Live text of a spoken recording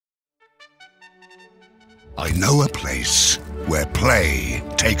I know a place where play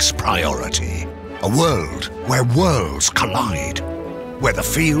takes priority. A world where worlds collide. Where the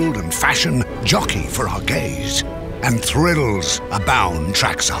field and fashion jockey for our gaze. And thrills abound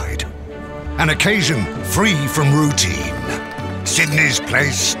trackside. An occasion free from routine. Sydney's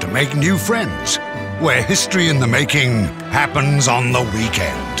place to make new friends. Where history in the making happens on the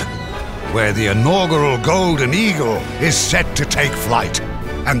weekend. Where the inaugural Golden Eagle is set to take flight.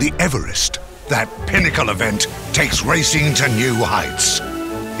 And the Everest, that pinnacle event, takes racing to new heights.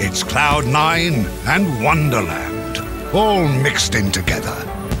 It's Cloud9 and Wonderland, all mixed in together.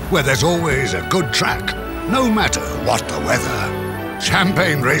 Where there's always a good track, no matter what the weather.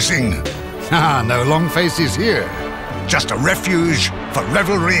 Champagne racing? No long faces here. Just a refuge for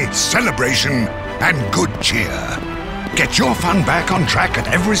revelry, celebration, and good cheer. Get your fun back on track at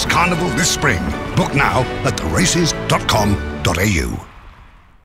Everest Carnival this spring. Book now at theraces.com.au.